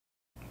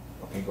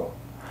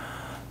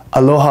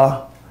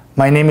Aloha,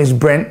 my name is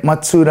Brent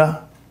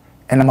Matsuda,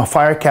 and I'm a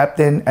fire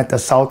captain at the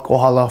South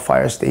Kohala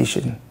Fire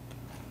Station.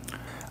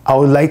 I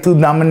would like to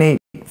nominate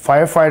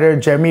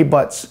firefighter Jeremy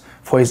Butts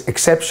for his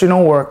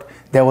exceptional work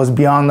that was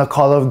beyond the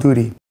call of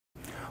duty,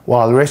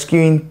 while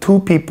rescuing 2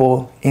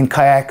 people in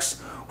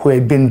kayaks who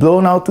had been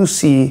blown out to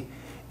sea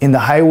in the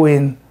high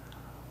wind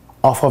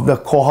off of the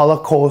Kohala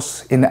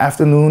Coast in the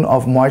afternoon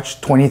of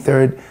March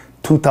 23,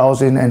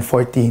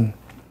 2014.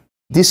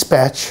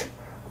 Dispatch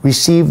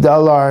received the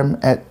alarm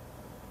at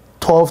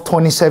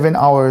 12:27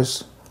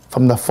 hours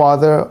from the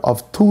father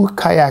of 2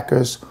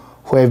 kayakers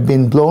who have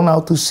been blown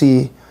out to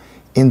sea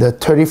in the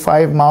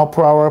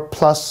 35-mile-per-hour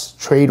plus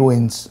trade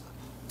winds.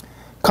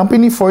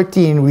 Company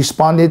 14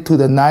 responded to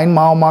the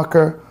 9-mile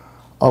marker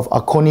of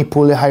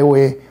Akonipule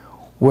Highway,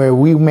 where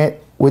we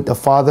met with the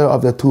father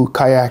of the 2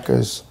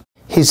 kayakers.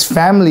 His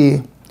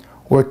family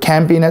were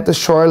camping at the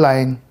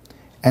shoreline,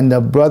 and the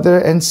brother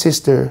and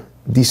sister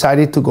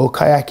decided to go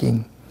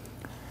kayaking.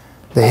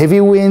 The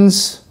heavy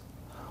winds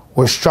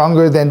were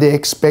stronger than they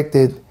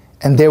expected,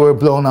 and they were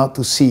blown out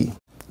to sea.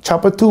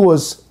 Chopper 2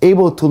 was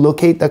able to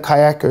locate the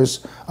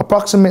kayakers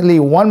approximately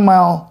 1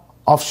 mile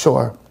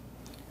offshore.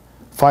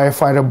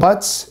 Firefighter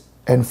Butts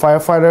and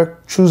firefighter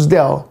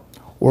Truesdell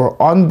were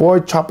on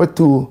board Chopper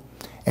 2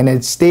 and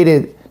had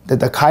stated that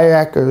the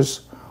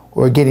kayakers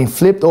were getting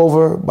flipped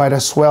over by the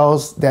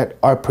swells that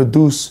are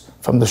produced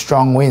from the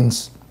strong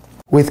winds.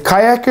 With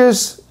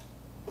kayakers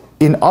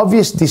in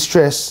obvious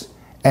distress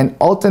and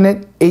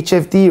alternate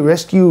HFD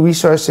rescue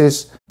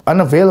resources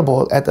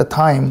unavailable at the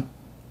time,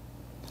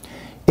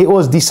 it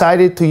was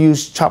decided to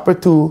use Chopper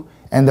 2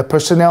 and the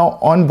personnel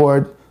on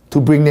board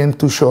to bring them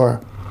to shore.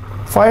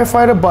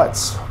 Firefighter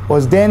Butts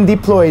was then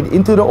deployed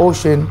into the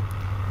ocean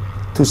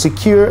to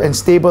secure and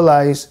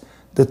stabilize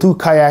the 2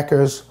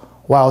 kayakers,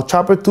 while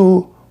Chopper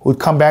 2 would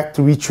come back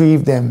to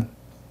retrieve them.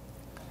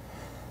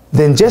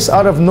 Then, just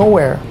out of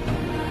nowhere,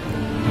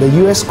 the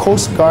U.S.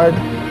 Coast Guard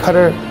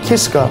cutter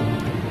Kiska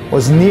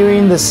was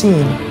nearing the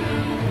scene,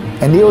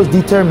 and it was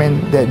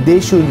determined that they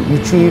should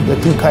retrieve the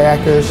 2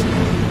 kayakers,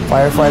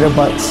 Firefighter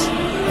Butts,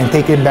 and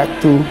take him back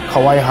to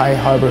Kauai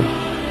Harbor.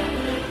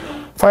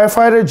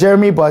 Firefighter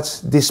Jeremy Butts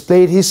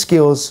displayed his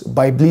skills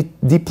by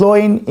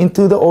deploying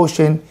into the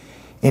ocean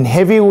in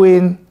heavy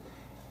wind,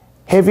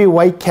 heavy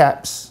white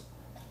caps,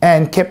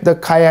 and kept the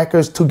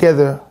kayakers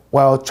together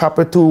while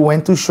Chopper 2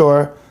 went to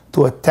shore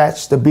to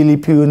attach the Billy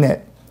Pugh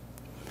net.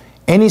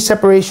 Any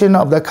separation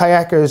of the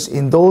kayakers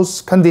in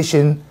those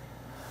conditions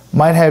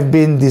might have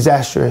been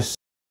disastrous.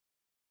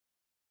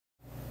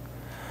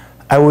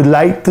 I would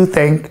like to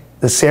thank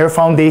the SARE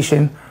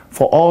Foundation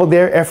for all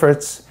their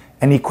efforts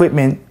and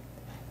equipment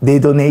they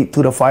donate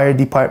to the fire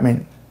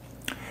department.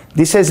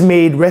 This has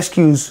made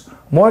rescues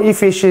more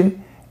efficient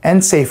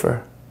and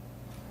safer.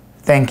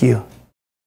 Thank you.